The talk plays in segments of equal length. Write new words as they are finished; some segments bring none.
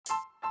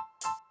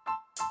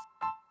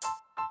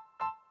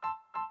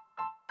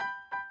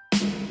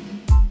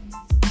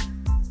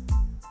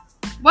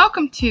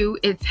Welcome to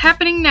It's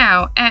Happening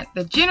Now at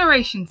the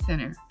Generation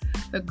Center,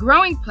 the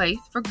growing place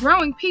for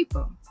growing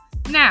people.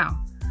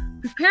 Now,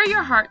 prepare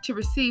your heart to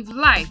receive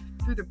life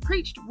through the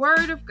preached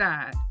Word of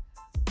God.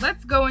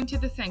 Let's go into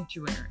the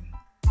sanctuary.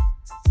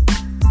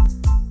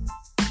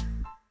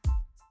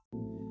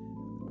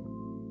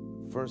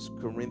 First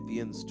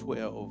Corinthians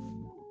 12.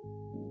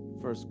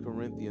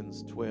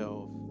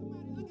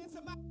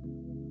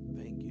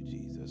 Thank you,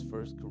 Jesus.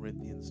 1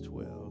 Corinthians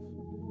 12.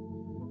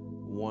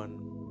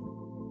 1.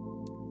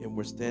 And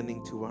we're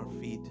standing to our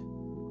feet,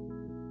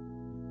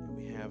 and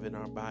we have in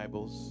our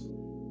Bibles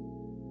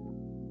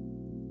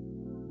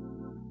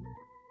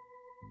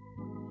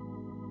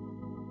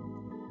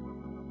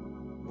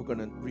we're going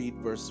to read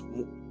verse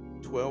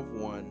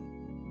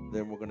 12:1,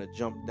 then we're going to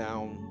jump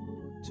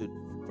down to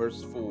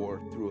verse 4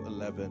 through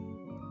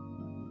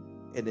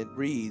 11. And it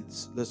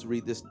reads, let's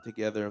read this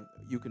together.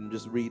 You can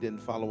just read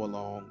and follow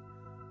along.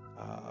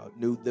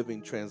 New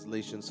Living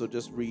Translation. So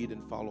just read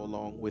and follow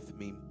along with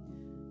me.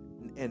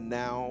 And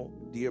now,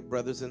 dear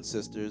brothers and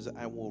sisters,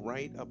 I will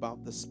write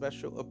about the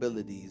special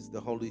abilities the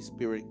Holy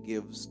Spirit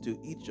gives to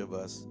each of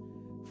us,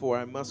 for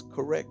I must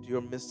correct your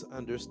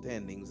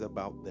misunderstandings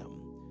about them.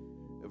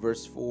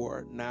 Verse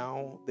 4,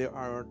 now there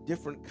are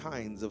different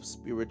kinds of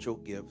spiritual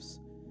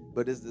gifts,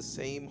 but it's the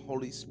same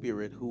Holy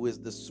Spirit who is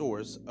the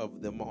source of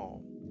them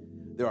all.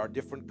 There are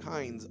different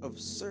kinds of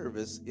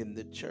service in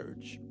the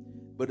church,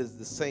 but it's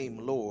the same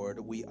Lord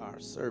we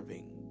are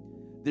serving.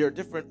 There are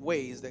different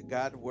ways that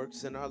God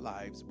works in our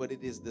lives, but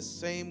it is the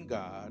same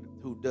God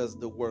who does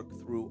the work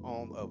through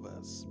all of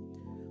us.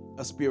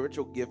 A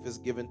spiritual gift is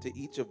given to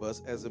each of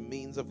us as a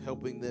means of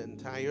helping the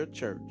entire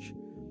church.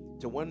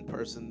 To one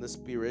person, the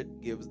Spirit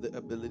gives the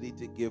ability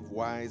to give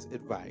wise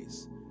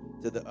advice.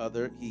 To the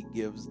other, he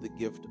gives the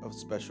gift of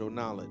special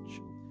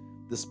knowledge.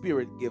 The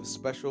Spirit gives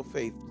special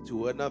faith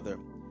to another,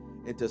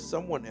 and to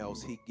someone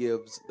else, he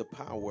gives the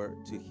power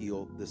to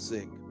heal the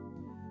sick.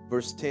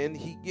 Verse 10,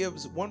 he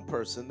gives one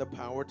person the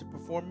power to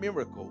perform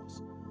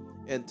miracles,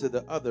 and to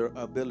the other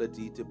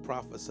ability to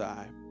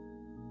prophesy.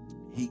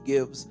 He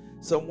gives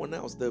someone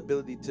else the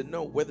ability to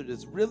know whether it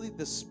is really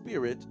the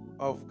Spirit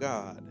of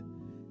God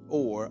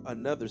or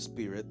another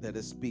spirit that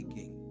is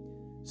speaking.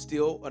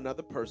 Still,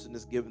 another person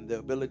is given the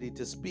ability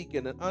to speak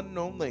in an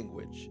unknown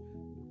languages.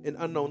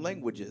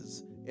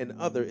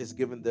 Other is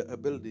given the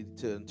ability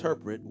to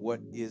interpret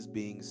what is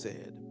being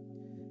said.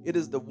 It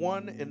is the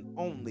one and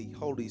only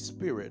Holy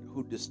Spirit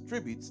who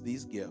distributes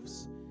these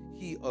gifts.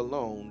 He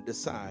alone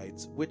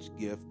decides which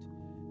gift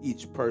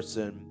each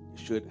person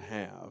should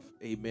have.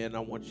 Amen. I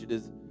want you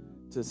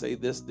to say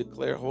this,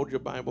 declare, hold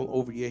your Bible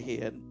over your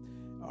head,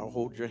 or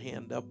hold your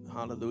hand up,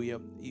 hallelujah,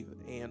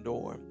 and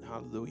or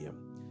hallelujah,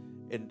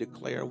 and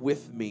declare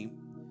with me.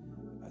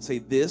 Say,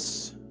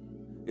 this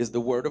is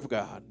the word of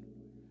God.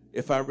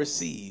 If I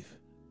receive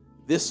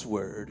this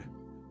word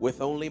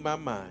with only my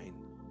mind,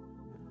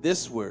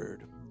 this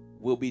word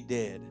will be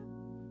dead.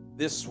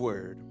 This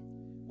word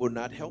will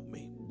not help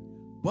me.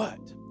 But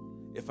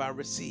if I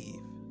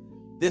receive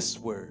this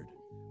word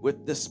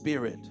with the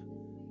Spirit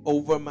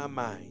over my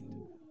mind,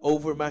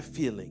 over my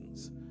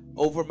feelings,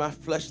 over my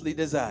fleshly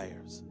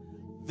desires,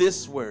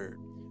 this word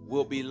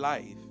will be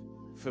life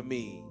for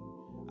me.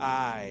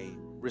 I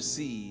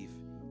receive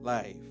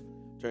life.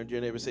 Turn to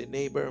your neighbor and say,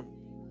 neighbor,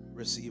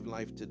 receive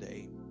life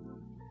today.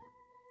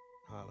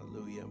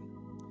 Hallelujah.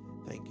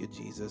 Thank you,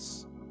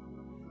 Jesus.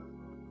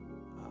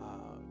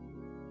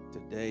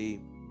 Today,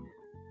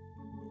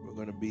 we're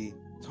going to be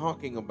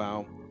talking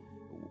about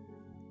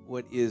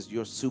what is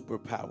your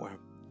superpower.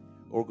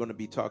 Or we're going to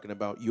be talking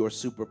about your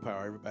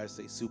superpower. Everybody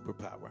say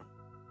superpower.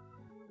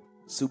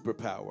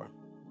 Superpower.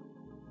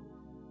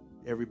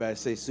 Everybody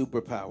say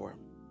superpower.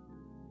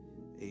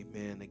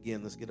 Amen.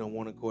 Again, let's get on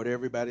one accord.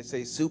 Everybody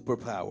say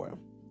superpower.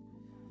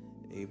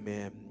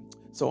 Amen.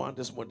 So I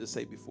just wanted to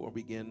say before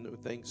we begin,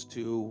 thanks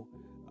to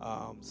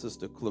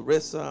Sister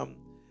Clarissa,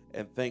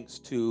 and thanks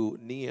to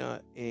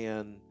Nia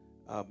and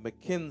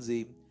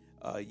Mackenzie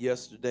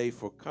yesterday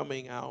for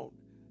coming out,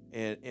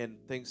 and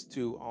thanks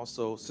to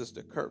also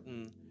Sister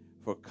Curtin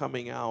for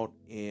coming out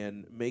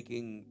and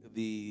making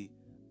the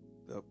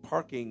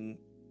parking,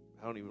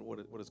 I don't even know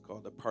what it's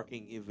called, the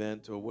parking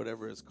event or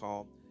whatever it's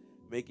called,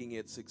 making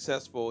it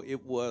successful.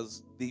 It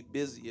was the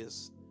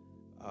busiest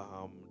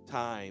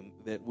time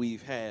that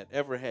we've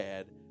ever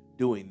had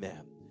doing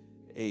that.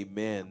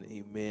 Amen.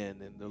 Amen.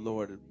 And the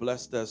Lord has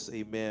blessed us.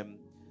 Amen.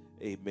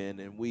 Amen.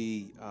 And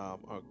we are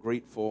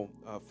grateful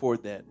for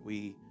that.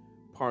 We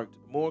parked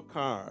more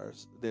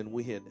cars than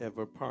we had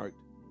ever parked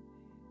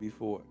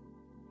before.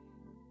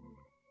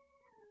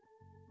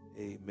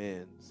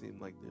 Amen.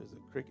 Seemed like there's a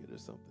cricket or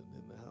something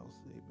in the house.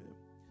 Amen.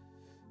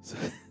 So,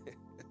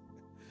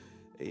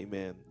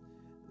 amen.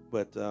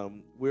 But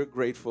we're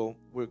grateful.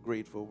 We're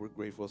grateful. We're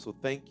grateful. So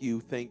thank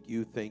you. Thank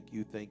you. Thank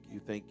you. Thank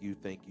you. Thank you.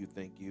 Thank you.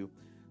 Thank you.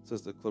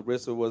 Sister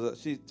Clarissa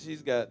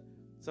she's got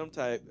some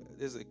type,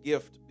 there's a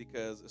gift,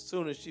 because as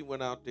soon as she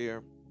went out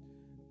there,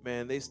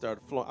 man, they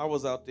started flowing. I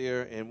was out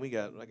there and I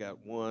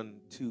got 1,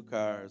 2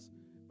 cars.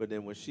 But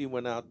then when she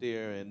went out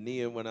there and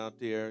Nia went out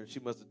there, she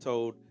must have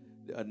told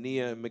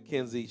Nia and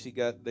Mackenzie,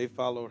 they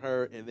followed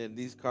her, and then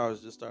these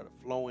cars just started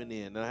flowing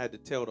in. And I had to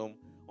tell them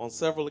on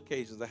several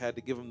occasions. I had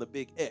to give them the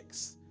big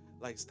X,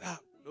 like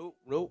stop, nope,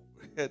 nope.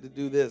 Had to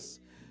do this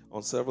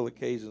on several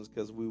occasions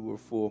because we were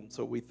full.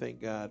 So we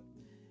thank God,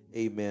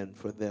 Amen,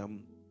 for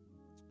them.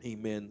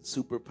 Amen.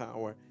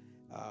 Superpower.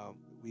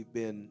 We've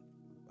been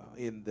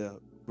in the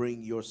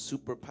bring your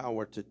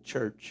superpower to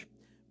church.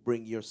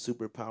 Bring your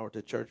superpower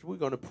to church. We're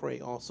going to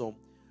pray also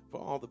for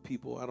all the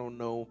people. I don't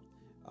know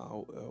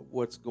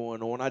what's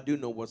going on. I do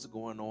know what's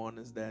going on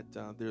is that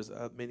there's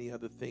many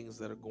other things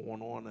that are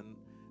going on, and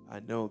I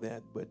know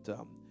that. But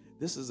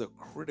this is a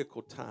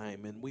critical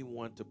time, and we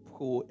want to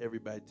pull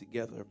everybody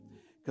together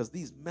because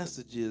these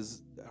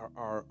messages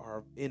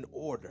are in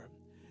order,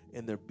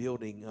 and they're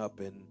building up.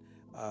 And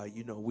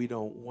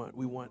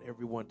we want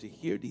everyone to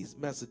hear these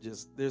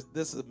messages. This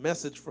is a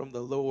message from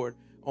the Lord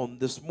on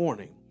this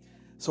morning.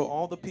 So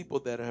all the people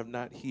that have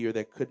not here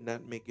that could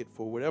not make it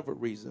for whatever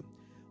reason,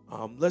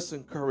 let's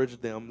encourage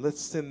them. Let's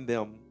send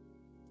them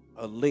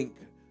a link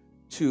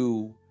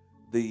to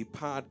the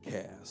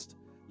podcast.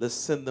 Let's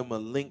send them a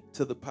link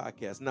to the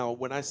podcast. Now,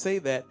 when I say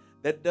that,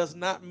 that does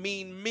not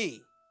mean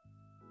me.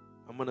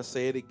 I'm going to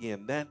say it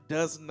again. That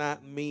does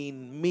not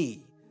mean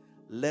me.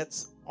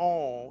 Let's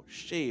all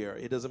share.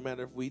 It doesn't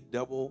matter if we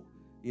double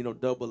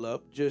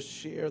up. Just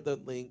share the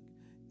link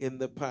in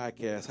the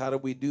podcast. How do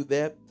we do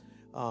that?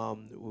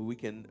 We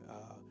can.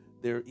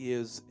 There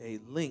is a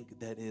link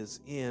that is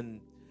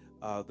in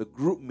the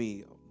group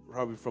me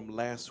probably from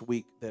last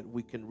week that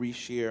we can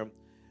reshare.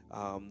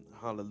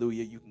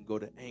 Hallelujah. You can go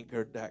to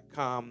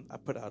anchor.com. I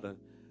put out a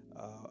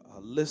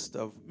list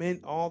of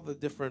all the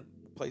different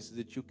places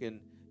that you can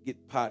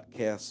get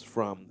podcasts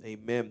from.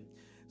 Amen.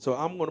 So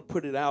I'm going to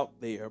put it out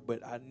there,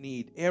 but I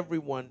need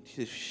everyone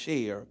to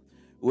share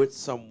with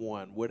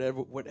someone,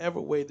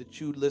 whatever way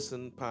that you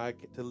listen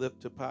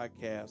to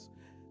podcasts,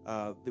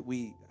 that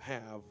we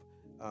have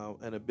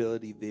an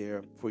ability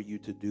there for you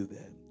to do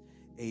that.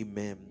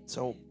 Amen.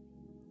 So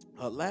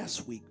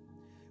last week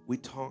we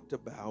talked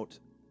about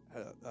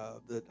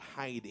the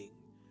hiding.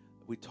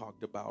 We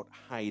talked about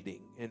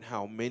hiding and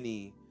how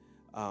many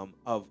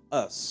of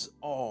us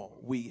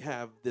we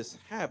have this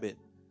habit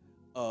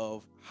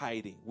of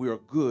hiding. We are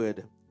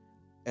good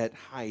at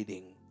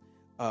hiding.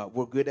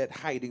 We're good at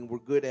hiding. We're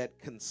good at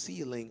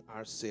concealing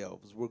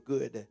ourselves. We're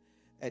good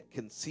at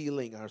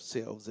concealing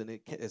ourselves. And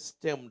it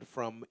stemmed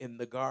from in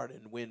the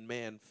garden when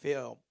man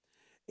fell.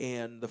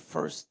 And the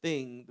first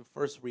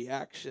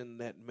reaction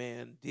that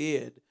man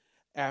did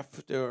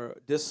after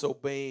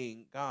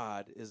disobeying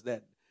God is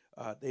that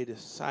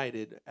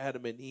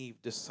Adam and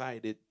Eve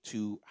decided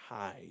to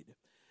hide.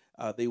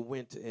 They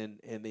went and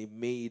they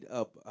made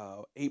up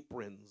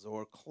aprons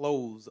or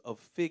clothes of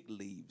fig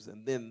leaves,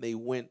 and then they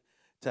went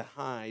to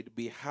hide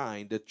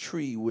behind a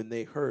tree when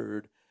they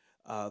heard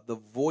the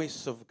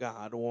voice of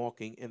God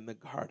walking in the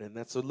garden.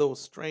 That's a little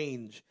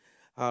strange.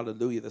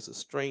 Hallelujah. That's a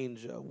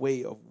strange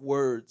way of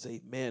words.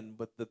 Amen.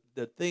 But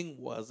the thing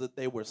was that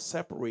they were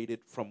separated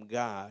from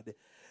God.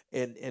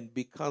 And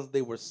because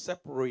they were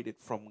separated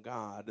from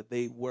God,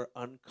 they were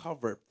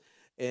uncovered.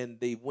 And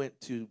they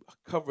went to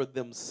cover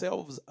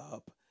themselves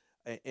up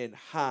and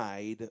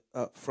hide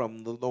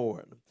from the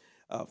Lord.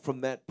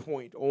 From that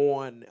point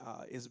on,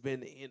 it's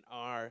been in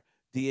our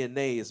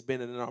DNA, it's been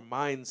in our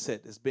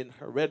mindset, it's been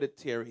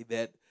hereditary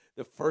that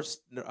the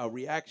first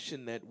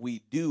reaction that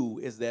we do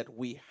is that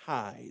we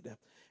hide.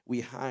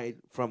 We hide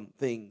from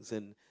things,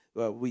 and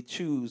we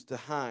choose to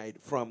hide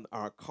from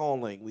our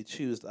calling. We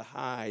choose to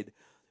hide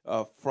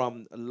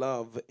from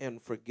love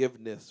and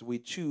forgiveness. We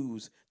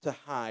choose to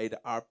hide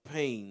our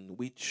pain.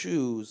 We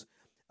choose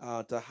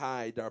to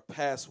hide our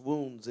past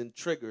wounds and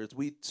triggers.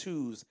 We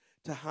choose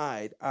to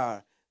hide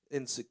our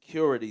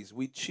insecurities.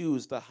 We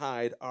choose to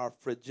hide our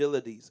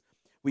fragilities.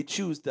 We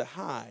choose to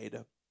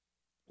hide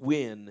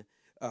when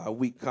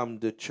we come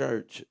to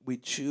church. We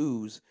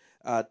choose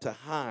to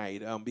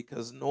hide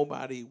because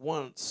nobody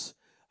wants,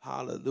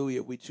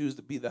 hallelujah, we choose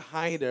to be the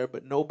hider,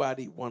 but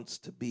nobody wants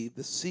to be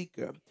the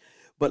seeker.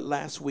 But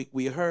last week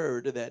we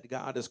heard that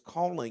God is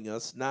calling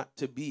us not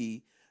to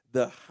be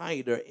the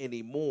hider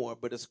anymore,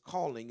 but is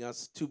calling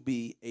us to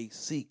be a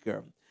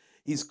seeker.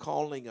 He's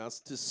calling us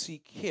to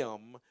seek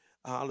him.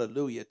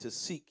 Hallelujah. To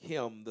seek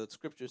him. The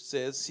scripture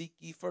says, seek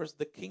ye first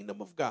the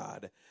kingdom of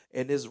God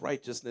and his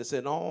righteousness,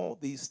 and all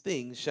these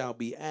things shall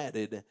be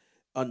added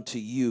unto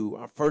you.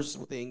 Our first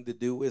thing to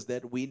do is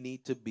that we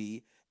need to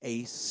be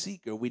a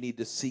seeker. We need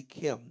to seek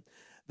him.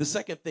 The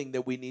second thing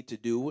that we need to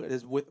do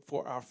is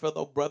for our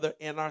fellow brother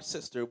and our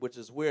sister, which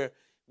is where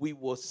we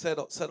will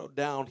settle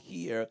down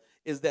here,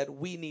 is that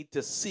we need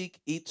to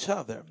seek each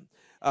other.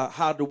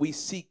 How do we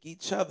seek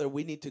each other?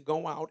 We need to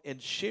go out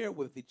and share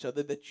with each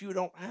other that you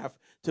don't have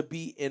to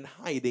be in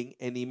hiding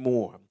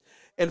anymore.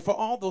 And for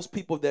all those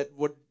people that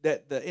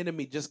the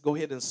enemy just go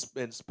ahead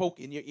and spoke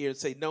in your ear and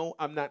say, no,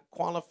 I'm not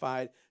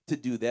qualified to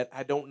do that.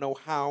 I don't know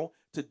how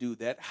to do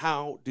that.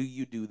 How do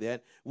you do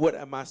that? What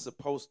am I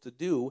supposed to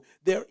do?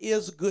 There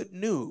is good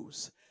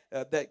news.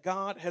 That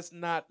God has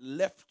not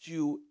left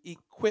you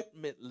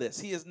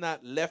equipmentless. He has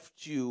not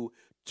left you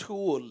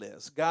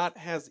toolless. God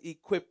has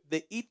equipped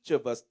each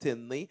of us,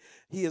 Tinley.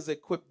 He has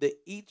equipped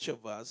each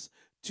of us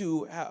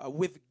to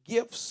with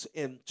gifts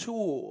and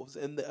tools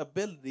and the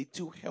ability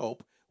to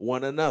help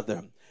one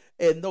another.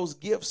 And those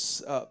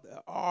gifts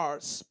are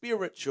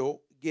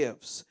spiritual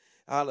gifts.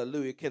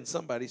 Hallelujah. Can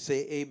somebody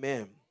say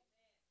amen?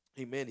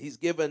 Amen. He's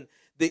given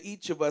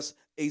each of us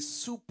a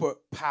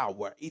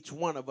superpower. Each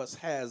one of us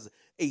has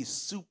a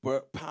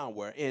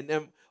superpower.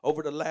 And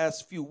over the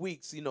last few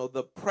weeks,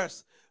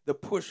 the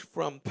push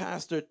from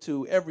pastor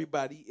to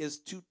everybody is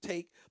to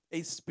take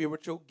a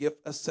spiritual gift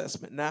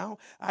assessment. Now,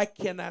 I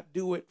cannot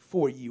do it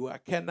for you. I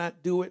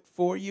cannot do it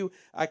for you.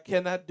 I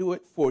cannot do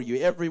it for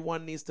you.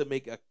 Everyone needs to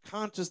make a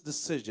conscious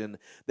decision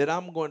that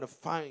I'm going to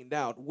find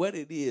out what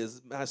it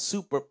is my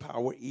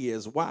superpower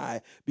is. Why?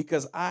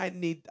 Because I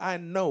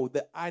know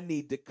that I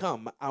need to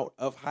come out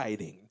of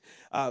hiding.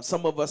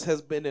 Some of us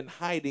has been in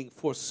hiding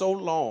for so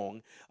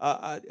long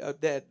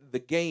that the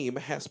game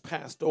has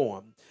passed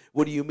on.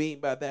 What do you mean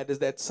by that? Is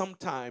that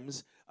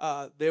sometimes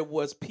there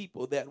was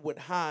people that would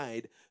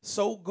hide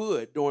so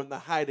good during the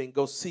hide and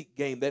go seek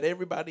game that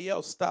everybody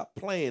else stopped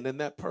playing and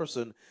that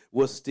person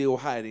was still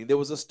hiding. There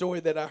was a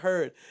story that I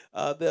heard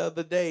the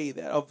other day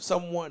of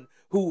someone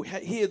who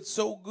hid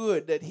so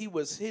good that he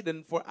was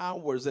hidden for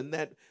hours, and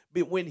that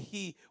when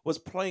he was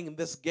playing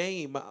this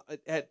game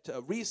at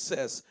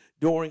recess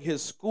during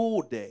his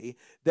school day,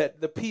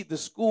 that the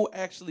school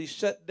actually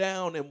shut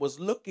down and was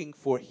looking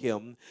for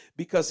him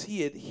because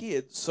he had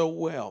hid so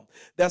well.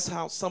 That's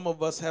how some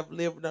of us have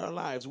lived our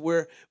lives.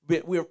 We're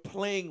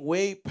playing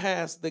way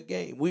past the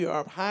game. We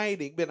are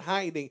been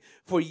hiding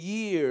for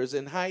years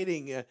and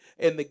hiding,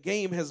 and the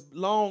game has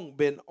long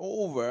been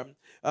over,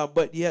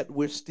 but yet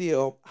we're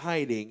still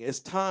hiding. It's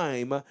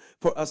time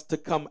for us to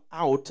come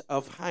out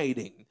of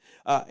hiding.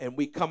 And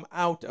we come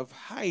out of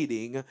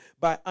hiding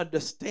by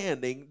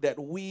understanding that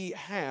we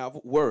have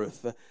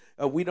worth.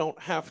 We don't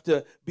have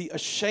to be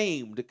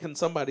ashamed. Can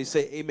somebody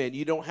say amen?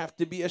 You don't have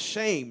to be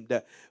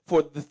ashamed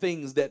for the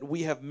things that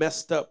we have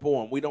messed up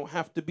on. We don't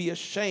have to be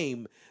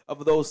ashamed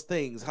of those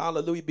things.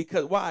 Hallelujah.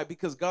 Because why?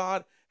 Because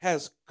God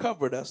has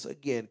covered us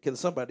again. Can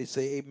somebody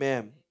say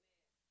amen?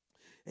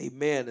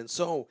 Amen. And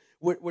so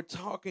we're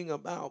talking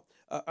about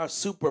our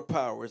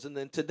superpowers. And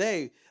then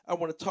today I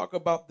want to talk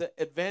about the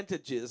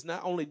advantages.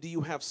 Not only do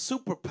you have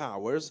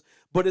superpowers,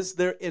 but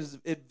there is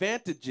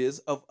advantages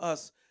of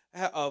us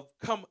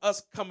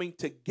coming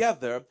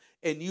together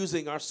and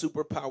using our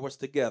superpowers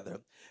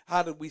together.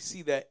 How did we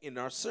see that in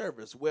our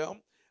service? Well,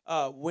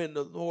 when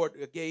the Lord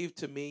gave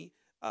to me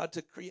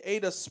to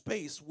create a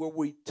space where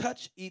we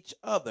touch each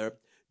other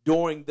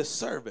during the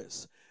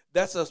service.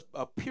 That's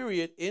a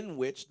period in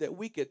which that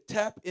we could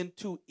tap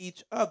into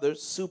each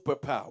other's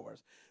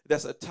superpowers.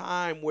 That's a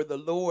time where the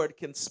Lord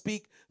can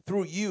speak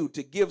through you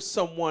to give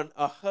someone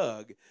a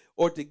hug,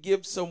 or to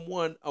give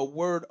someone a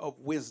word of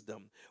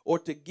wisdom, or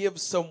to give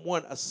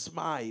someone a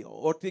smile,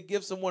 or to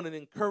give someone an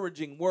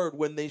encouraging word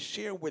when they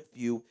share with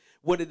you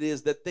what it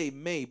is that they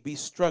may be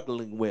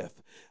struggling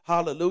with.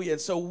 Hallelujah.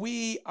 And so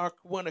we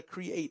want to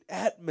create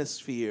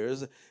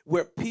atmospheres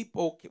where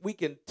we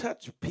can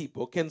touch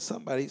people. Can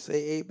somebody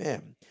say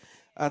amen?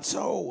 And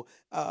so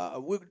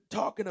we're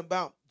talking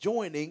about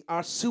joining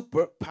our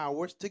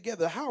superpowers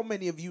together. How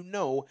many of you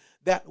know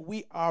that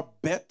we are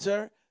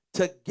better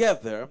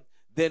together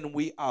than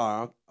we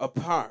are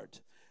apart?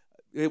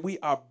 We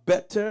are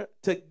better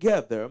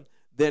together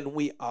than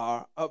we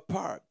are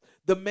apart.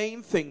 The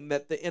main thing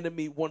that the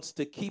enemy wants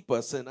to keep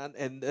us, and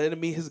the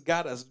enemy has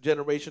got us,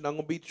 generation, I'm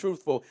going to be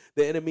truthful,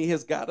 the enemy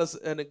has got us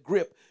in a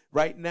grip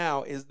right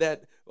now, is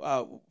that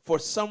for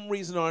some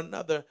reason or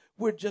another,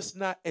 we're just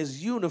not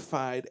as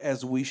unified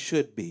as we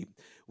should be.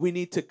 We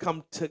need to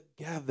come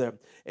together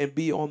and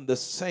be on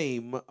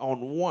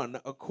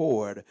one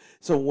accord.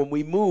 So when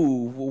we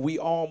move, we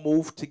all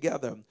move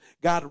together.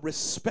 God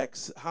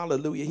respects,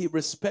 hallelujah, he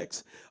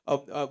respects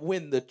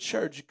when the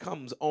church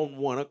comes on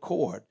one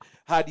accord.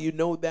 How do you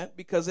know that?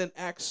 Because in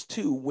Acts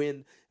 2,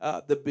 when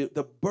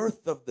the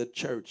birth of the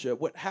church,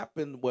 what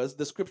happened was,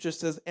 the scripture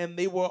says, and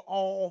they were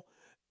all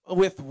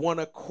with one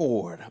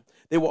accord.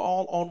 They were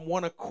all on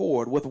one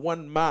accord with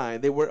one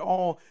mind. They were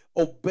all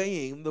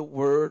obeying the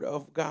word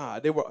of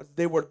God.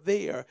 They were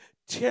there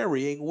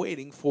tarrying,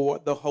 waiting for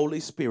the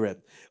Holy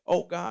Spirit.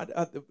 Oh God,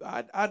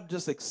 I'm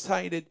just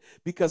excited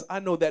because I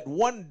know that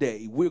one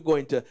day we're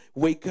going to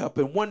wake up,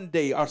 and one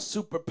day our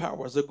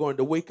superpowers are going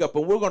to wake up,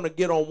 and we're going to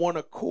get on one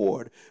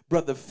accord,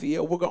 Brother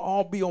Phil. We're going to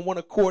all be on one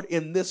accord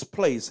in this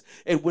place.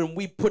 And when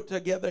we put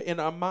together in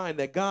our mind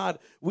that God,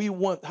 we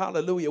want,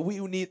 hallelujah, we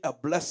need a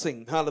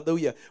blessing,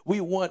 hallelujah.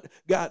 We want,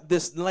 God,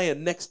 this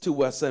land next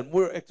to us, and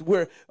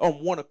we're on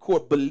one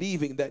accord,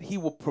 believing that he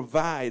will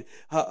provide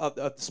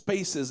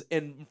spaces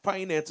and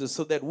finances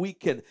so that we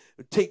can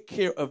take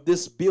care of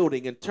this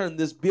building and turn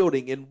this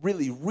building and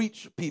really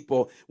reach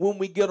people. When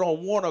we get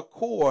on one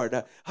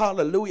accord,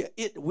 hallelujah,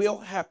 it will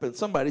happen.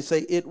 Somebody say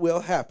it will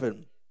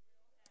happen.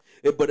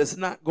 But it's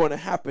not going to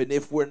happen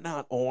if we're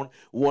not on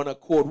one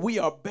accord. We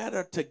are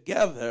better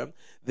together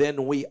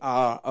than we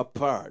are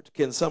apart.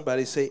 Can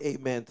somebody say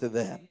amen to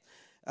that?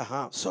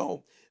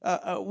 So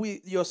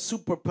Your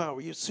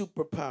superpower, your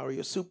superpower,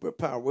 your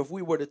superpower. If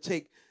we were to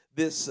take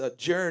this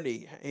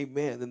journey,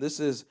 amen, and this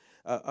is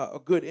a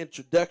good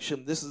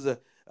introduction. This is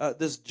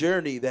this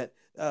journey that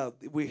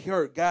we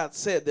heard God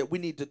said that we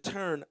need to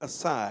turn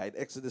aside.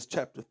 Exodus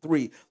chapter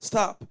 3.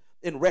 Stop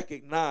and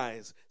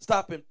recognize.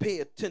 Stop and pay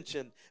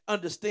attention.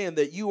 Understand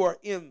that you are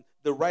in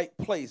the right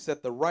place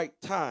at the right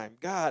time.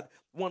 God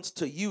wants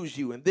to use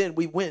you. And then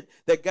we went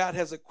that God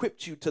has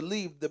equipped you to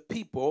lead the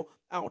people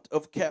out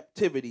of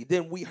captivity.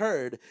 Then we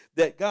heard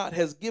that God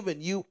has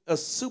given you a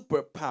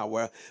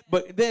superpower.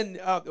 But then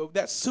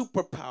that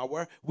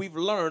superpower, we've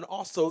learned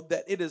also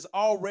that it is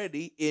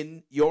already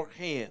in your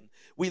hand.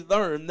 We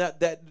learn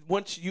that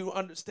once you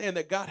understand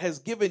that God has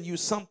given you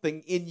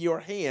something in your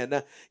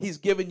hand, he's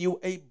given you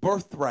a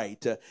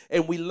birthright.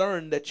 And we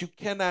learn that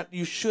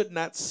you should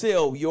not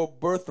sell your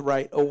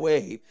birthright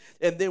away.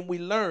 And then we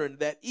learn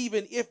that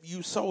even if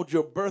you sold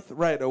your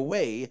birthright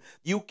away,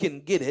 you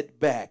can get it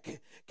back.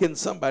 Can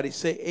somebody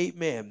say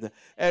amen?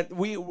 And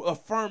we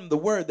affirm the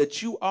word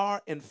that you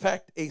are, in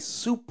fact, a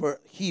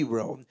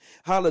superhero.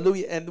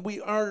 Hallelujah. And we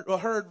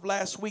heard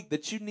last week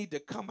that you need to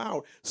come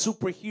out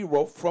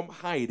superhero from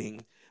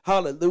hiding.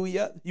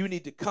 Hallelujah. You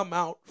need to come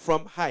out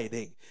from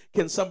hiding.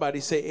 Can somebody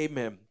say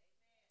amen?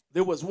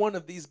 There was one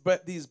of these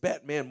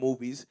Batman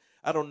movies.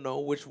 I don't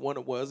know which one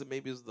it was.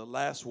 Maybe it was the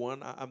last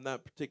one. I'm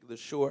not particularly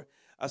sure.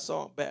 I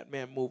saw a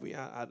Batman movie.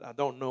 I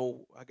don't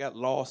know. I got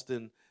lost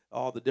in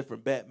all the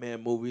different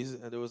Batman movies.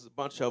 There was a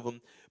bunch of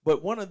them.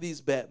 But one of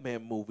these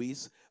Batman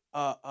movies,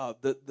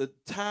 the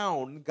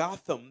town,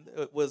 Gotham,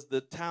 was the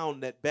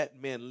town that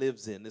Batman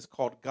lives in. It's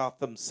called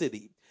Gotham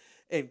City.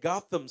 And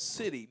Gotham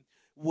City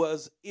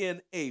was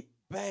in a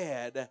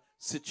bad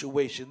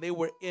situation. They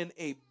were in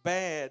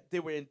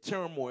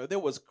turmoil. There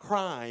was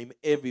crime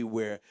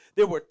everywhere.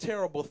 There were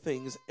terrible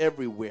things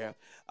everywhere.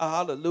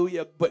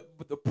 Hallelujah. But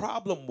the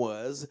problem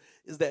is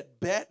that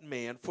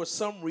Batman, for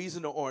some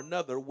reason or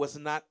another, was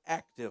not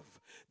active.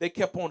 They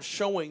kept on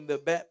showing the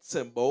bat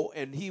symbol,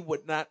 and he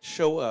would not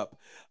show up.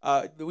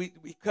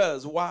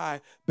 Because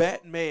why?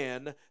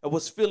 Batman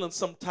was feeling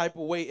some type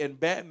of way, and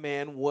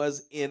Batman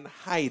was in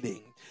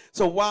hiding.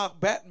 So while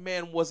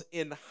Batman was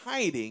in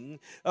hiding,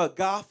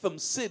 Gotham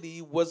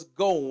City was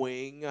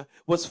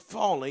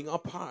falling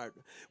apart,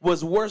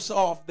 was worse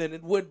off than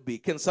it would be.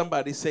 Can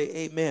somebody say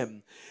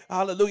amen?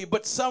 Hallelujah.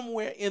 But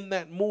somewhere in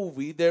that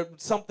movie, there's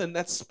something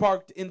that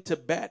sparked into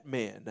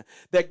Batman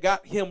that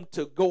got him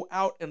to go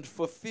out and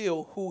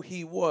fulfill who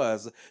he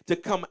was, to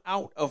come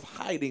out of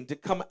hiding, to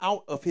come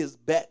out of his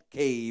bat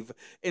cave,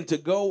 and to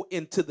go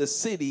into the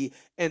city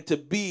and to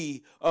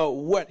be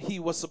what he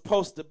was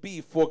supposed to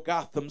be for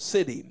Gotham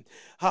City.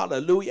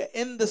 Hallelujah.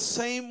 In the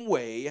same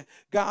way,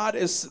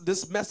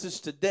 this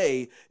message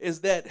today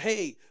is that,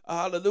 hey,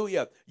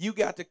 hallelujah, you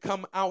got to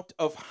come out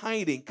of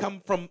hiding,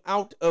 come from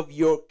out of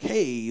your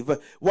cave.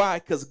 Why?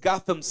 Because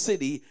Gotham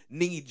City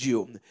needs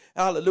you.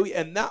 Hallelujah.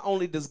 And not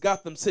only does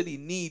Gotham City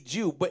need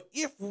you, but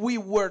if we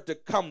were to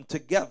come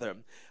together,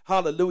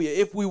 hallelujah,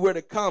 if we were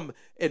to come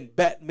in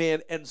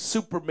Batman and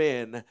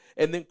Superman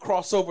and then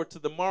cross over to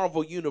the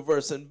Marvel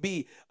universe and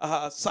be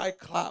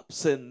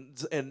Cyclops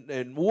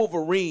and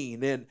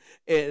Wolverine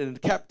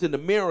and Captain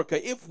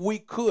America, if we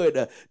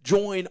could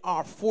join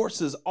our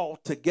forces all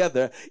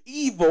together,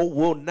 evil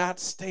will not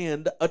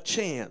stand a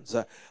chance.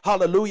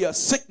 Hallelujah.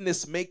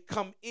 Sickness may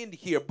come in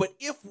here, but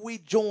if we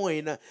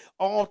join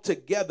all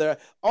together,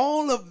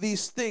 all of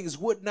these things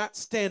would not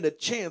stand a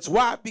chance.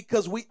 Why?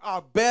 Because we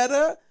are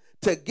better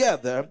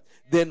together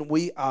than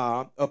we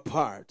are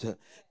apart.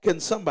 Can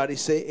somebody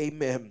say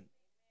amen?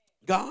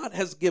 God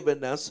has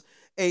given us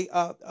a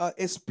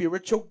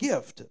spiritual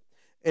gift.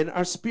 And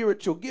our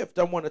spiritual gift,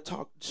 I want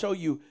to show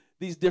you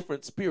these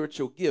different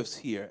spiritual gifts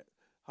here.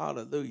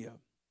 Hallelujah.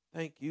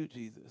 Thank you,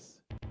 Jesus.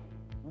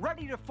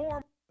 Ready to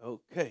form.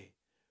 Okay.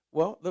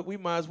 Well, look, we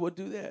might as well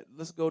do that.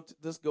 Let's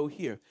go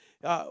here.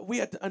 We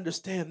have to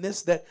understand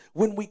this, that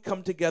when we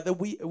come together,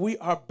 we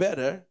are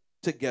better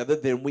together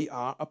than we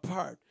are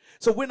apart.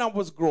 So when I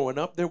was growing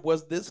up, there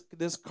was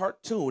this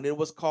cartoon. It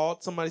was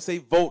called, somebody say,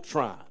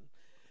 Voltron.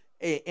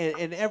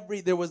 And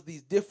there was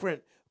these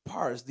different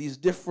parts, these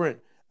different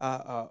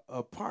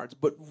parts,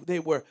 but they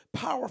were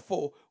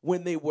powerful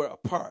when they were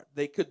apart.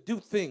 They could do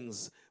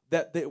things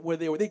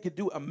they could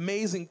do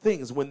amazing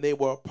things when they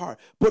were apart.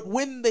 But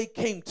when they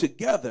came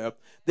together,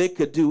 they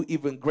could do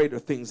even greater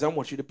things. I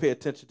want you to pay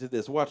attention to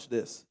this. Watch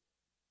this.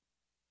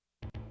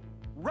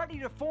 Ready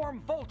to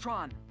form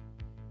Voltron.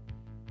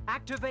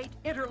 Activate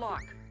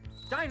interlock.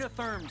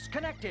 Dynatherms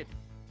connected.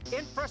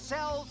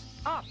 Infracells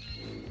up.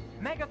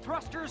 Mega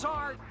thrusters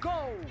are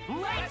go.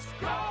 Let's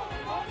go,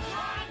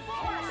 Voltron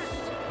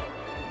Force!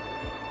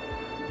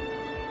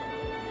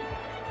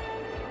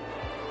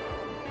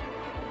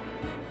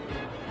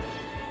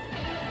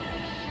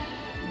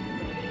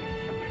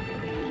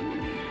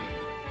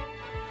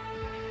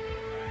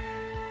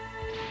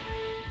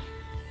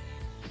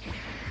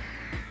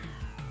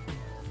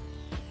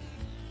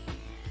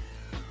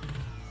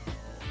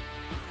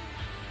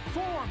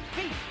 Form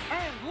feet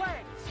and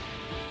legs.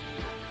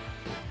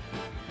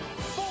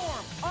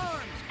 Form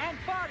arms and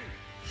body.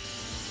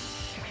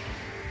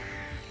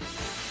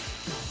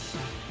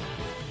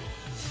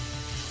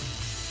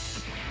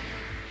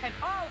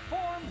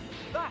 form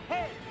the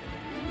head.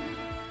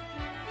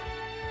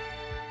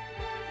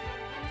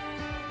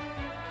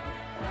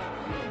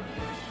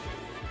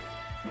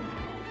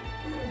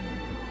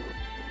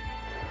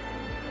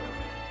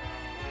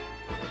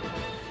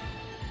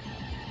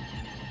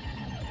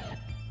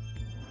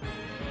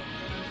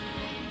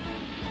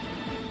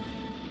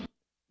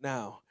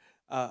 Now,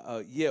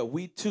 yeah,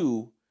 we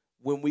too,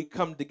 when we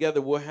come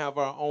together, we'll have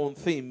our own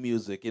theme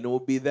music, and it will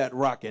be that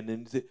rocking,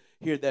 and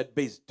hear that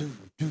bass, do,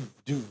 do,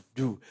 do,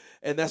 do.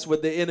 And that's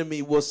what the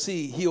enemy will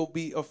see. He'll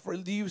be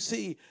afraid. Do you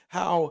see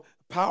how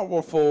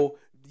powerful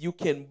you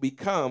can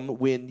become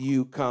when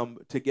you come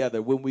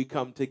together? When we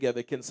come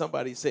together, can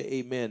somebody say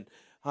amen?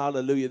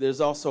 Hallelujah.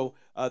 There's also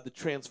the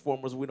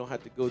Transformers. We don't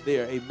have to go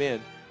there,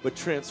 amen. But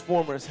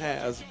Transformers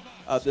has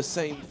the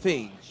same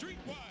thing.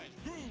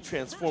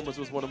 Transformers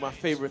was one of my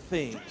favorite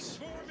things.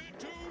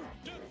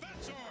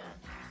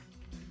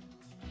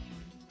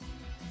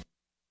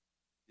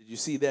 Did you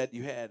see that?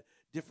 You had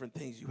different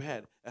things. You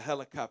had a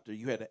helicopter,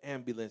 you had an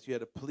ambulance, you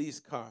had a police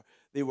car.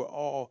 They were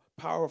all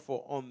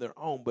powerful on their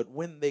own, but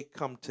when they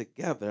come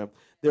together,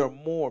 they're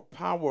more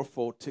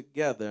powerful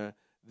together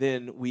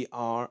than we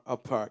are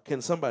apart.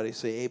 Can somebody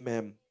say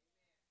amen?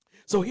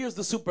 So here's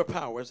the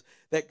superpowers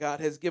that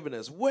God has given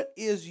us. What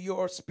is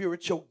your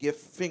spiritual gift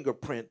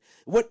fingerprint?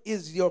 What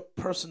is your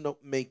personal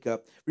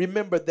makeup?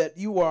 Remember that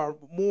you are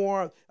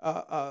more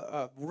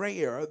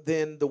rare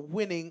than the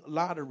winning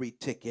lottery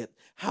ticket.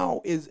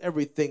 How is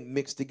everything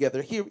mixed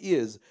together? Here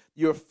is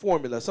your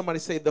formula. Somebody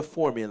say the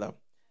formula.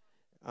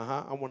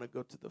 I want to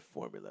go to the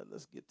formula.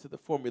 Let's get to the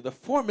formula. The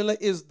formula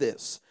is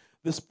this.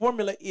 This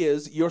formula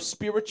is your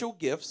spiritual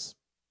gifts,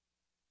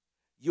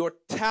 your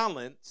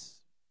talents,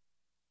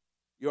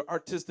 your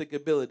artistic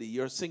ability,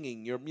 your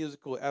singing, your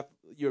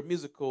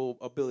musical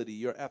ability,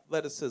 your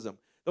athleticism.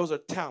 Those are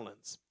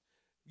talents.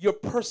 Your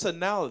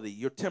personality,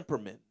 your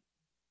temperament,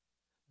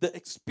 the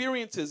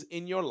experiences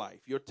in your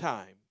life, your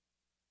time,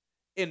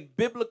 in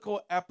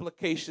biblical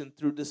application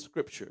through the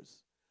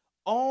scriptures.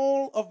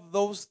 All of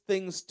those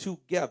things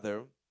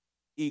together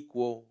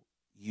equal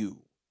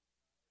you.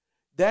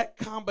 That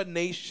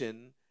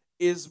combination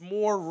is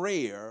more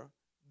rare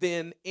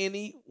than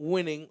any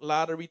winning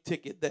lottery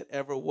ticket that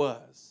ever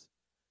was.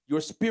 Your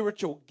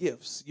spiritual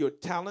gifts, your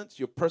talents,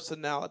 your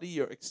personality,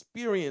 your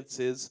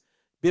experiences,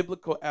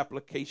 biblical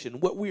application.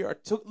 What we are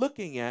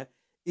looking at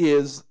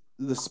is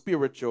the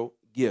spiritual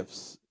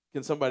gifts.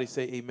 Can somebody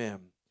say amen?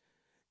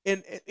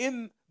 And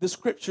in the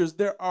scriptures,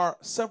 there are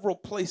several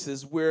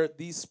places where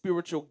these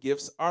spiritual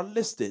gifts are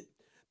listed.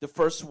 The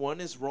first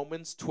one is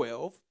Romans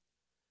 12,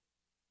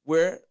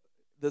 where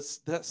the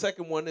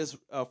second one is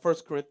 1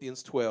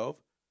 Corinthians 12.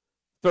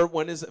 Third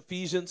one is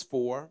Ephesians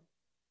 4.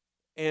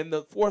 And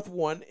the fourth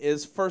one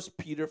is 1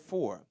 Peter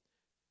 4.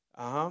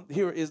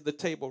 Here is the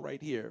table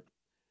right here.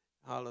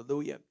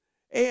 Hallelujah.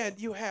 And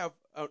you have,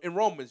 in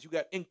Romans, you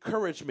got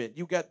encouragement.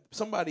 You got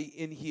somebody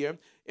in here.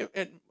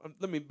 And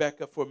let me back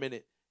up for a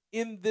minute.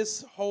 In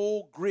this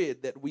whole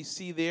grid that we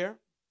see there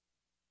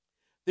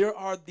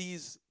are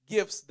these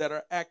gifts that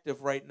are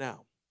active right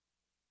now.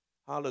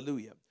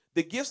 Hallelujah.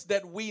 The gifts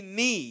that we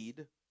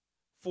need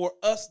for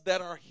us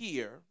that are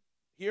here,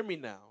 hear me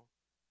now,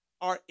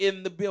 are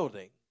in the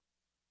building.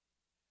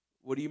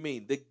 What do you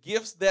mean? The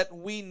gifts that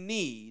we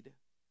need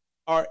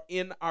are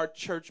in our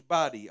church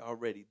body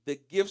already. The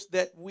gifts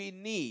that we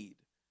need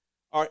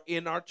are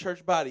in our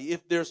church body.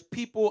 If there's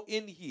people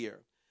in here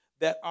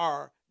that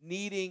are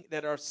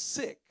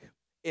sick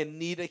and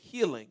need a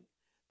healing,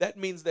 that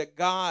means that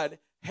God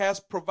has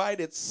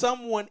provided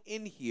someone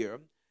in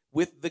here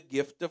with the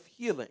gift of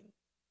healing.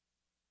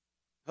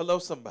 Hello,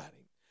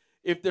 somebody.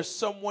 If there's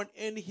someone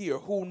in here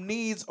who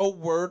needs a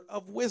word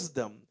of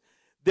wisdom,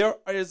 there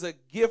is a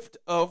gift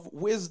of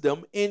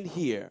wisdom in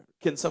here.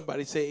 Can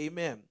somebody say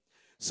amen?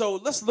 So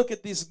let's look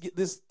at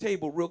this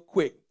table real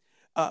quick.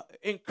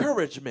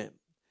 Encouragement.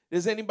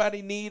 Does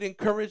anybody need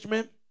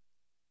encouragement?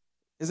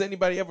 Has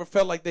anybody ever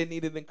felt like they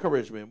needed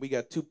encouragement? We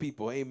got 2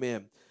 people.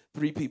 Amen.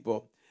 3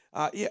 people.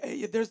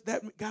 There's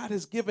that. God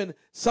has given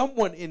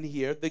someone in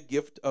here the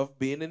gift of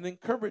being an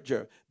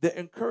encourager, the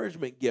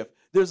encouragement gift.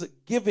 There's a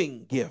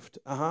giving gift.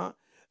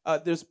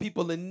 There's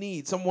people in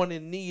need, someone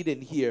in need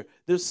in here.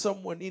 There's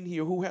someone in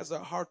here who has a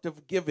heart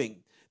of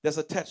giving that's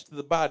attached to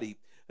the body.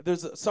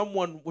 There's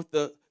someone with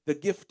the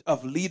gift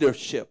of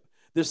leadership.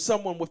 There's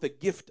someone with a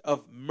gift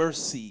of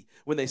mercy.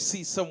 When they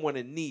see someone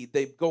in need,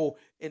 they go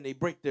and they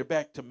break their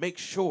back to make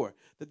sure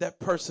that that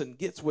person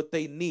gets what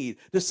they need.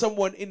 There's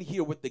someone in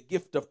here with the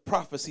gift of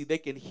prophecy. They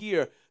can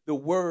hear the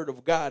word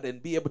of God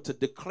and be able to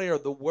declare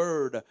the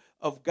word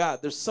of God.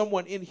 There's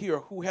someone in here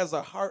who has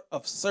a heart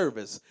of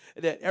service,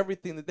 that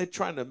everything that they're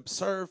trying to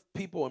serve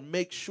people and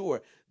make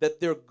sure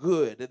that they're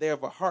good, that they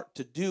have a heart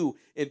to do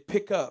and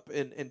pick up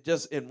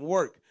and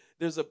work.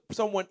 There's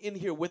someone in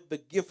here with the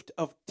gift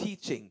of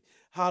teaching.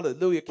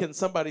 Hallelujah. Can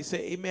somebody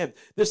say amen?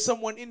 There's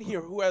someone in here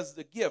who has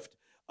the gift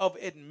of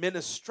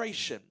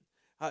administration,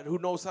 who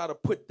knows how to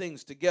put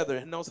things together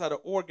and knows how to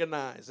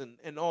organize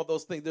and all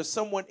those things. There's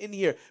someone in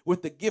here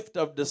with the gift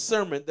of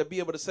discernment to be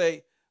able to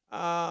say,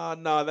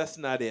 No, that's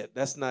not it.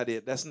 That's not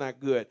it. That's not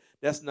good.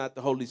 That's not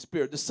the Holy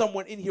Spirit. There's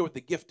someone in here with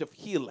the gift of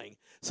healing,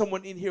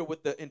 someone in here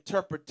with the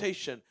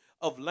interpretation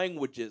of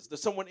languages.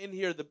 There's someone in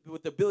here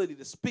with the ability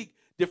to speak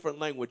different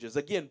languages.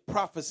 Again,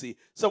 prophecy.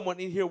 Someone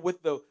in here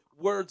with the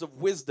words of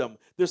wisdom.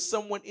 There's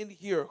someone in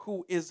here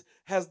who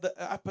has the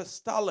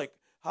apostolic,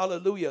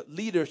 hallelujah,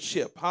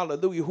 leadership,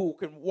 hallelujah, who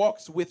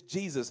walks with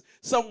Jesus.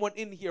 Someone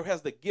in here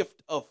has the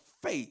gift of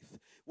faith.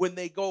 When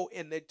they go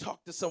and they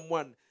talk to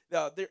someone,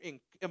 they're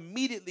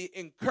immediately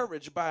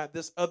encouraged by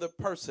this other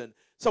person.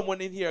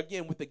 Someone in here,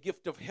 again, with the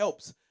gift of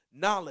helps,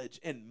 knowledge,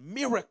 and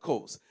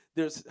miracles.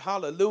 There's,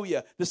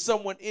 hallelujah, there's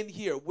someone in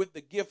here with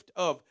the gift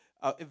of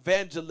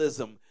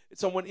evangelism.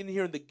 Someone in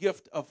here in the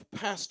gift of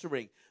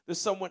pastoring. There's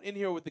someone in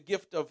here with the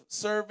gift of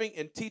serving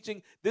and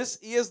teaching. This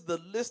is the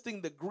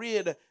listing, the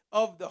grid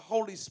of the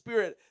Holy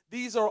Spirit.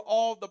 These are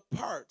all the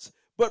parts.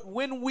 But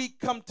when we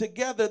come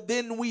together,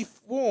 then we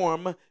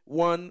form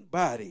one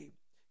body.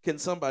 Can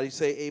somebody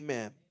say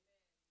amen?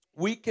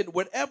 We can,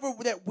 whatever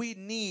that we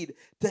need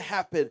to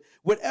happen,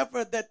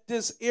 whatever that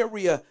this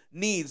area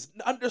needs,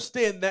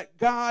 understand that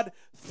God,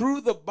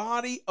 through the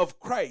body of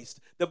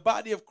Christ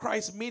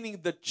meaning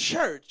the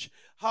church,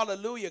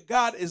 hallelujah,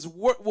 God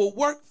will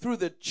work through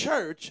the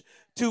church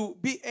to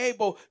be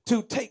able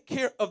to take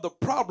care of the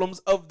problems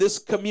of this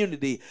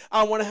community.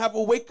 I want to have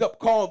a wake-up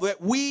call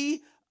that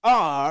we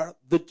are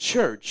the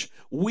church.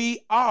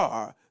 We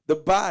are the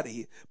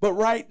body. But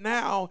right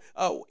now,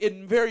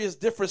 in various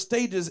different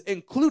stages,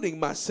 including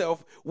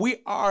myself, we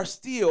are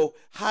still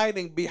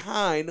hiding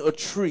behind a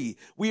tree.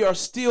 We are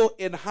still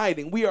in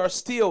hiding. We are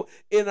still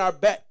in our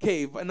bat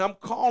cave. And I'm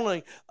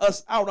calling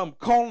us out. I'm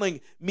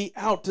calling me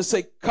out to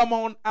say, come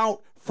on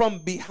out from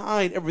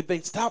behind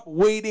everything. Stop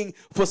waiting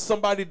for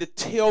somebody to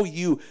tell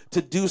you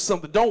to do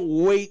something.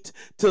 Don't wait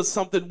till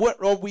something.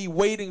 What are we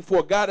waiting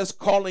for? God is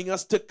calling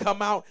us to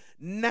come out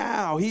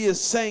now. He is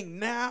saying,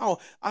 now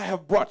I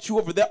have brought you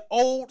over. The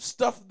old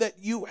stuff that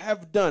you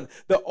have done,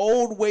 the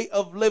old way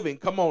of living.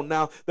 Come on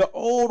now. The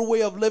old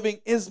way of living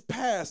is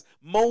past.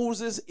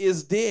 Moses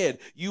is dead.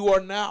 You are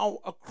now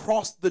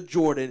across the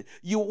Jordan.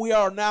 We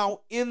are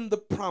now in the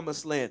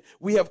promised land.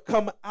 We have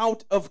come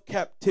out of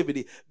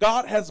captivity.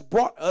 God has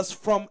brought us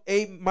from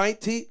a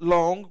mighty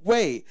long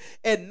way.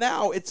 And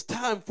now it's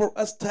time for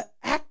us to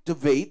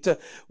activate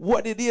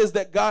what it is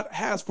that God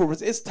has for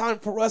us. It's time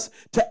for us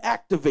to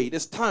activate.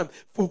 It's time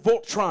for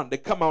Voltron to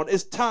come out.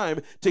 It's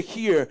time to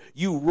hear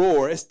you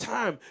roar. It's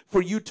time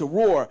for you to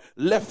roar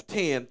left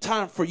hand.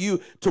 Time for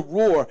you to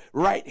roar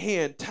right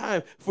hand.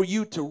 Time for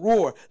you to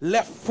roar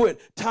left foot.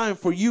 Time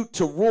for you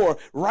to roar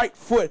right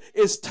foot.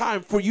 It's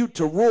time for you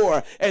to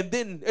roar. And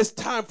then it's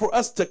time for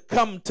us to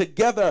come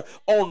together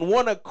on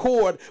one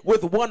accord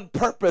with one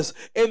purpose.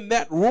 And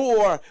that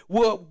roar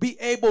will be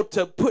able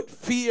to put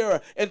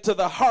fear into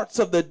the hearts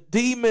of the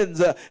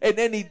demons and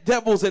any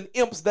devils and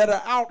imps that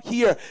are out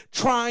here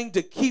trying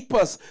to keep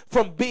us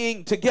from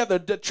being together,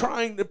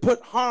 trying to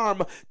put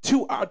harm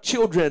to our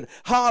children.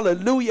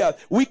 Hallelujah.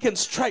 We can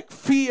strike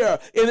fear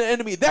in the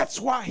enemy. That's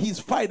why he's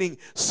fighting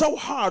so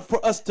hard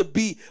for us to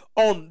be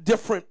on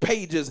different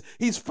pages.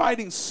 He's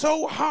fighting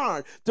so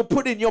hard to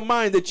put in your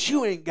mind that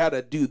you ain't got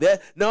to do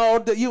that.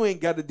 No, you ain't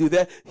got to do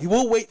that. He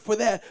will wait for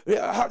that.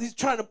 He's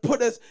trying to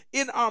put us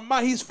in our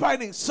mind. He's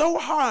fighting so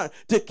hard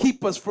to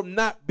keep us from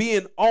not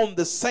being on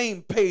the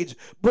same page.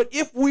 But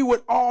if we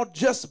would all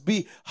just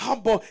be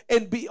humble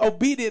and be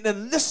obedient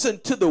and listen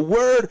to the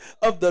word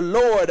of the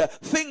Lord,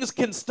 things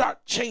can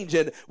start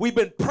changing. We've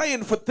been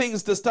praying for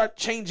things to start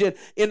changing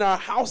in our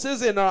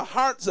houses, in our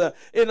hearts,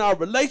 in our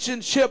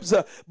relationships,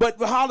 but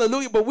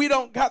hallelujah, but we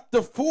don't got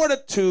the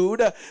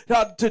fortitude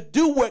to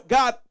do what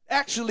God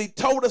actually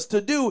told us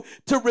to do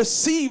to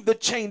receive the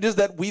changes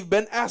that we've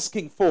been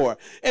asking for.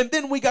 And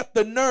then we got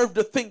the nerve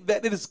to think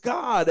that it is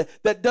God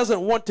that doesn't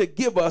want to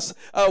give us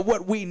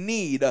what we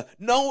need.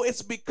 No,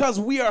 it's because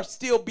we are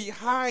still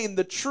behind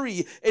the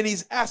tree and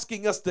he's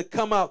asking us to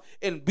come out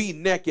and be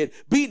naked.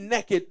 Be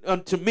naked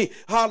unto me.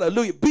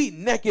 Hallelujah. Be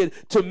naked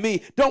to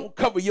me. Don't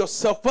cover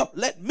yourself up.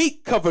 Let me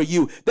cover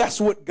you.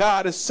 That's what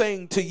God is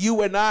saying to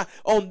you and I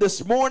on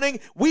this morning.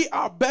 We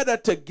are better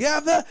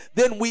together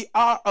than we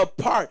are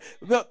apart.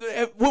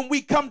 When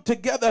we come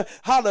together,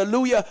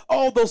 hallelujah,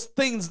 all those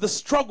things, the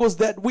struggles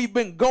that we've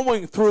been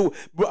going through,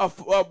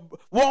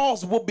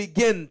 walls will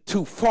begin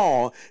to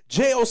fall.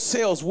 Jail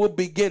cells will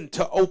begin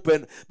to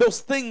open. Those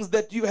things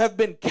that you have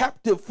been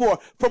captive for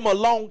from a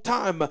long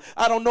time.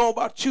 I don't know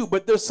about you,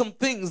 but there's some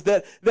things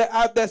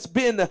that's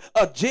been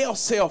a jail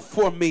cell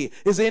for me.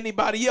 Is there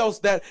anybody else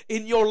that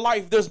in your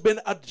life there's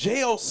been a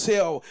jail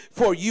cell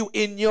for you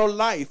in your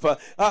life?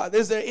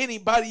 Is there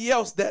anybody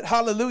else that,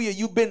 hallelujah,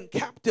 you've been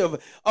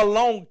captive a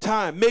long long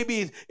time.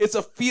 Maybe it's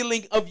a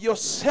feeling of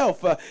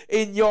yourself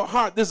in your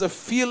heart. There's a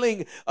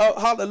feeling,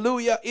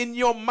 hallelujah, in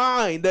your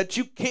mind that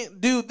you can't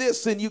do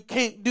this and you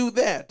can't do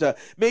that.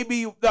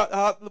 Maybe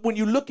when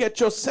you look at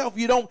yourself,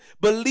 you don't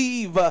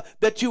believe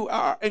that you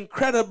are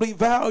incredibly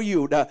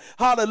valued.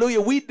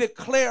 Hallelujah. We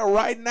declare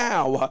right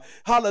now,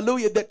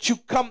 hallelujah, that you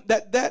come,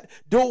 that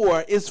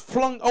door is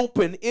flung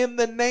open in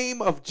the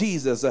name of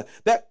Jesus.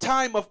 That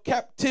time of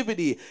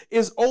captivity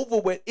is over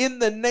with in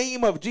the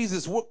name of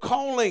Jesus. We're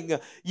calling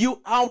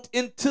you out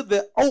into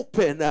the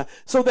open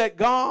so that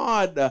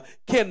God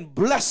can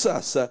bless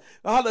us.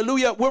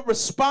 Hallelujah. We're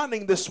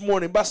responding this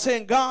morning by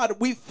saying, God,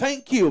 we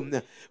thank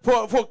you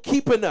for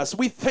keeping us.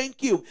 We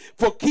thank you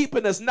for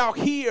keeping us. Now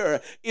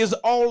here is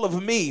all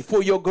of me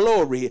for your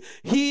glory.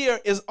 Here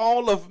is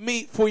all of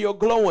me for your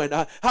glowing.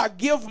 I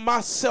give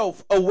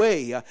myself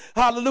away.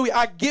 Hallelujah.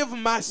 I give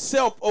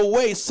myself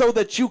away so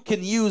that you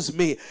can use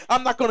me.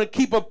 I'm not going to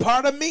keep a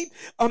part of me.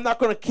 I'm not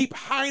going to keep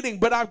hiding,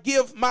 but I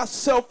give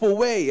myself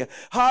away.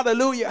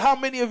 Hallelujah. How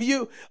many of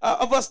you,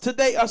 of us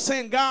today are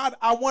saying, God,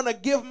 I want to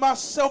give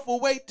myself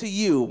away to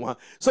you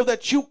so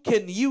that you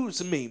can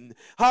use me.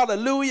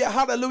 Hallelujah.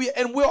 Hallelujah.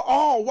 And we'll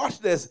all, watch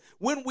this,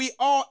 when we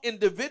all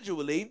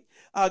individually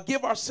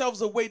give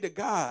ourselves away to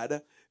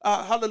God,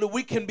 hallelujah,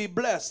 we can be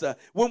blessed.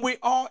 When we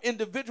all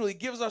individually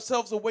gives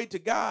ourselves away to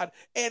God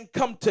and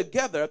come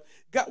together,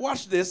 God,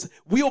 watch this,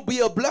 we'll be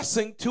a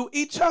blessing to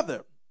each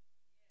other.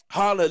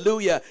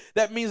 Hallelujah.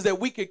 That means that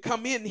we could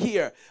come in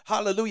here,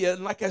 hallelujah,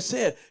 and like I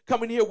said,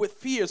 come in here with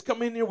fears,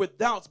 come in here with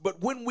doubts, but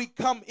when we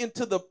come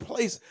into the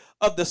place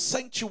of the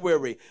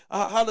sanctuary,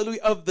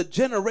 hallelujah, of the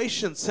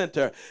Generation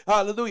Center,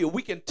 hallelujah,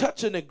 we can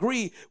touch and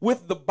agree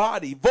with the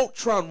body.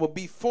 Voltron will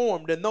be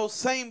formed, and those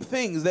same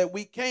things that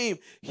we came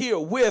here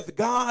with,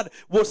 God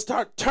will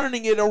start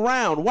turning it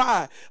around.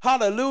 Why?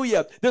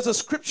 Hallelujah. There's a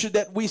scripture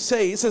that we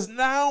say, it says,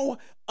 now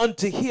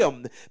unto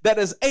him that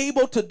is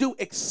able to do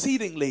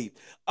exceedingly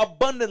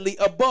abundantly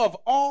above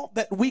all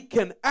that we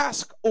can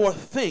ask or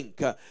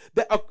think.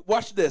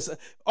 Watch this.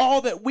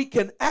 All that we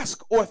can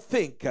ask or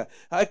think.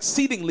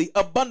 Exceedingly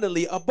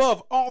abundantly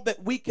above all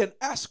that we can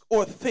ask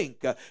or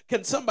think.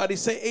 Can somebody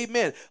say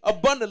amen?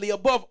 Abundantly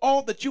above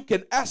all that you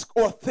can ask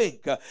or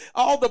think.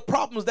 All the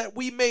problems that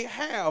we may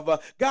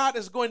have, God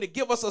is going to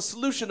give us a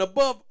solution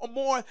above or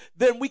more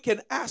than we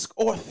can ask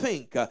or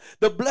think.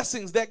 The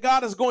blessings that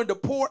God is going to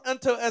pour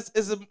into us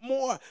is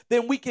more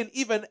than we can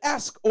even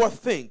ask or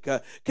think.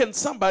 Can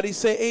somebody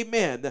say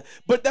amen?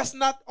 But that's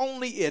not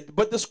only it,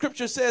 but the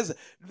scripture says,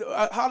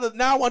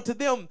 now unto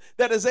them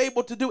that is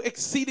able to do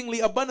exceedingly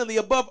abundantly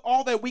above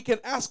all that we can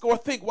ask or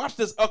think. Watch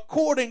this.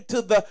 According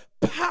to the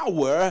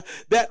power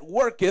that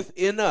worketh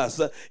in us.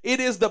 It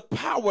is the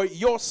power,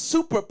 your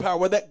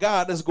superpower, that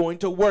God is going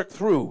to work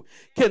through.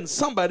 Can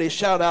somebody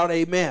shout out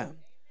amen?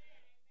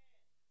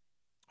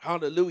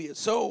 Hallelujah.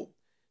 So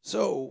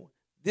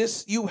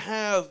this, you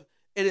have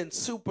it in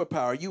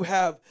superpower. You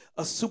have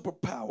a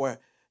superpower.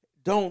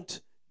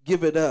 Don't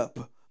give it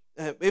up.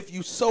 If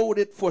you sold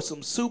it for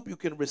some soup, you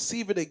can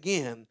receive it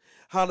again.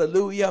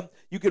 Hallelujah.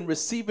 You can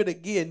receive it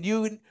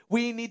again.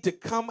 We need to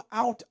come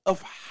out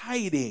of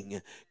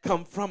hiding.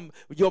 Come from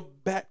your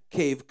bat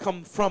cave.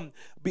 Come from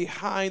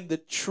behind the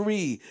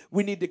tree.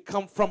 We need to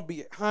come from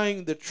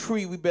behind the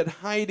tree. We've been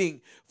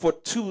hiding for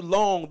too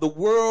long. The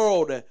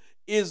world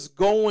is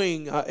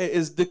going,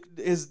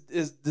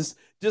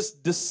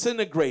 just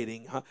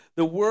disintegrating.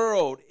 The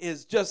world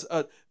is just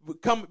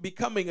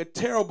becoming a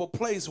terrible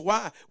place.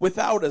 Why?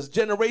 Without us,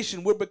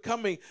 generation, we're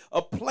becoming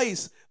a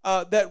place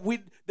that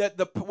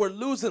we're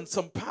losing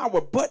some power.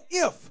 But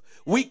if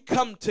we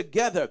come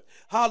together,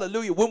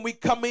 hallelujah, when we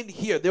come in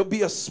here, there'll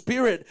be a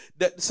spirit,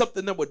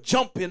 something that will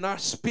jump in our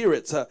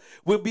spirits.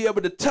 We'll be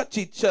able to touch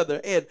each other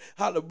and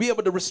be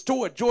able to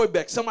restore joy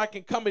back. Somebody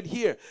can come in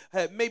here,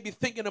 maybe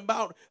thinking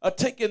about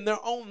taking their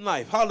own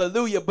life.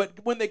 Hallelujah. But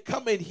when they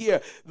come in here,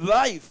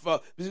 life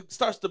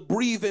starts to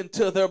breathe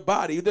into their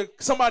body.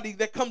 Somebody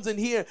that comes in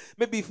here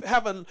maybe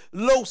having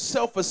low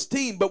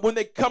self-esteem, but when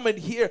they come in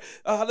here,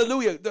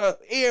 hallelujah, the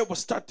air will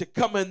start to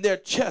come in their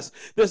chest.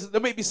 There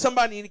may be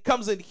somebody that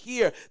comes in here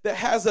that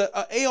has an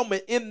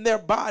ailment in their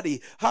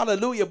body.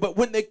 Hallelujah. But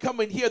when they come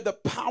in here, the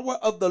power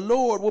of the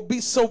Lord will be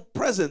so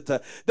present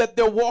that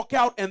they'll walk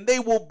out and they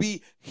will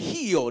be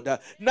healed.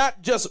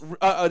 Not just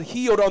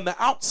healed on the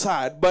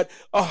outside, but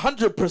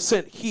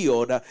 100%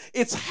 healed.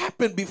 It's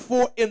happened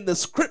before in the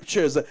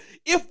scriptures.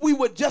 If we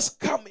would just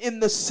come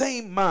in the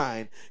same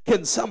mind,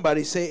 can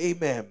somebody say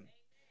amen?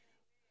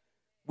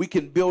 We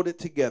can build it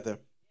together.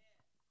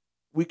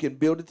 We can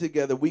build it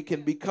together. We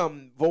can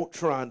become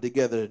Voltron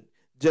together,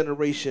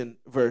 generation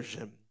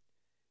version.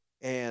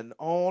 And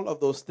all of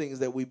those things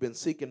that we've been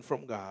seeking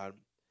from God,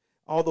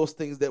 all those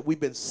things that we've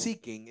been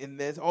seeking, and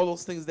there's all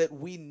those things that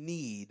we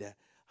need,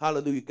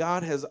 hallelujah,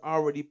 God has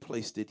already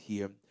placed it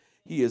here.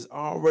 He has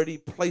already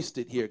placed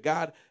it here.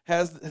 God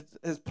has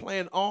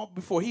planned all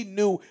before. He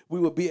knew we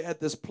would be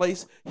at this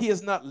place. He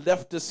has not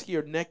left us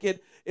here naked.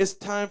 It's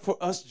time for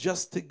us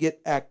just to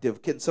get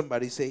active. Can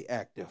somebody say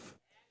active?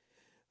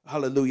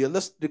 Hallelujah.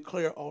 Let's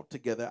declare all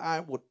together.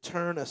 I will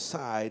turn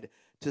aside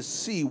to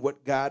see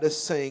what God is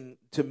saying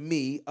to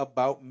me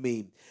about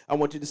me. I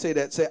want you to say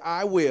that. Say,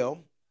 I will.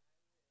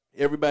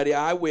 Everybody,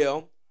 I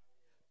will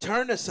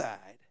turn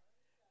aside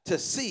to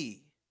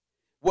see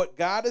what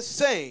God is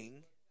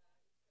saying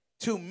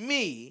to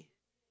me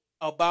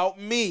about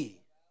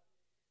me.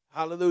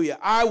 Hallelujah.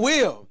 I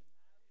will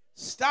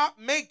stop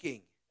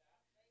making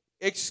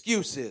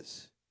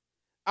excuses.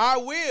 I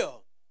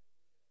will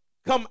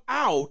come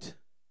out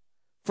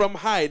from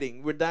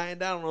hiding. We're dying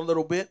down a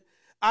little bit.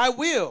 I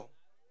will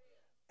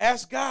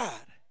ask God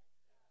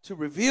to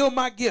reveal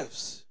my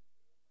gifts.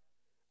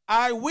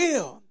 I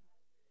will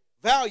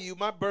value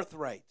my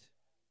birthright.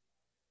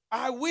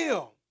 I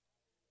will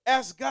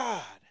ask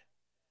God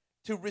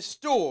to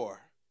restore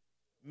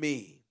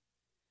me.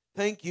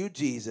 Thank you,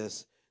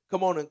 Jesus.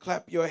 Come on and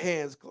clap your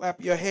hands.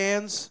 Clap your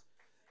hands.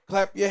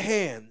 Clap your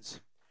hands.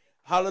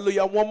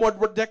 Hallelujah. One more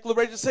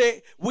declaration.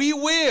 Say, we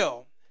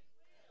will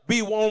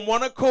be on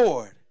one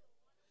accord.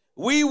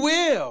 We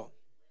will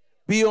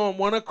be on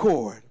one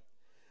accord.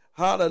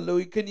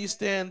 Hallelujah. Can you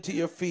stand to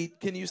your feet?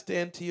 Can you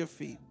stand to your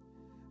feet?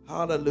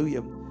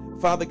 Hallelujah.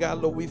 Father God,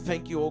 Lord, we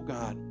thank you, oh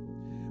God.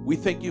 We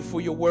thank you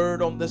for your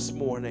word on this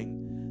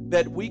morning,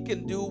 that we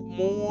can do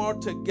more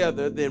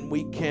together than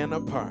we can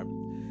apart.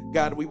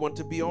 God, we want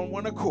to be on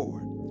one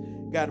accord.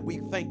 God, we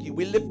thank you.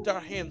 We lift our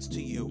hands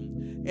to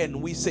you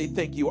and we say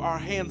thank you. Our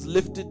hands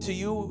lifted to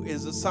you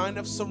is a sign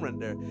of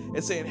surrender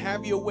and saying,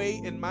 have your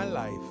way in my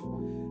life.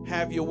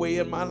 Have your way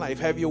in my life.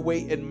 Have your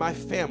way in my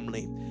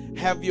family.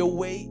 Have your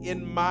way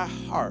in my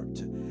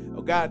heart.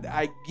 Oh God,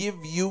 I give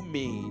you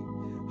me.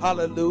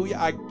 Hallelujah.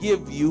 I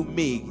give you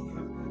me.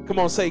 Come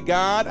on, say,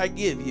 God, I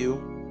give you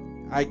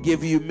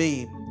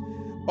me.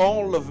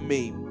 All of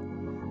me.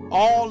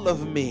 All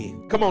of me.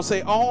 Come on,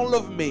 say, all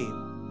of me.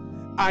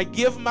 I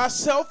give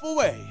myself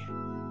away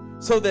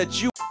so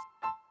that you.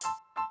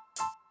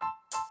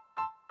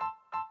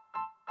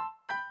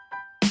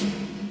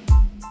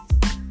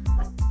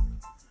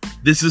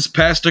 This is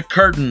Pastor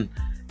Curtin,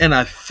 and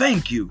I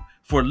thank you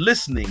for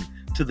listening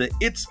to the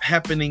It's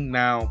Happening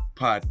Now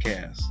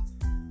podcast.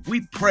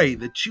 We pray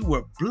that you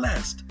were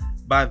blessed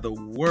by the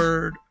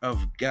Word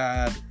of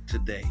God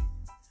today.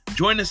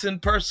 Join us in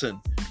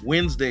person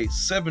Wednesday,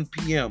 7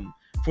 p.m.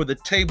 for the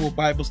table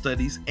Bible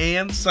studies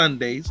and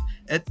Sundays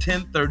at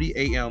 10:30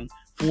 a.m.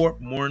 for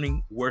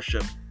morning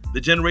worship. The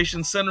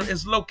Generation Center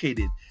is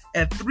located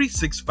at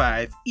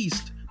 365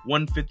 East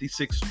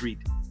 156th Street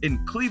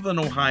in Cleveland,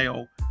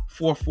 Ohio,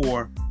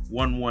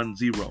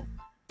 44110.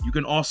 You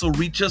can also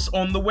reach us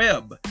on the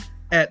web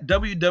at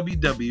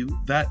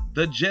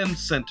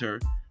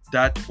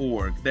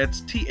www.thegencenter.org.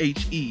 That's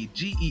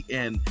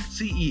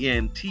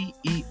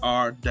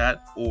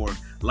TheGencenter.org.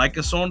 Like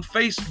us on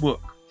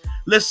Facebook.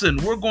 Listen,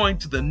 we're going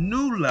to the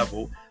new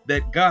level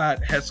that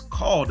God has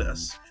called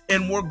us,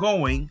 and we're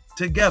going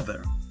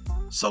together.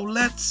 So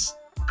let's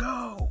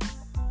go.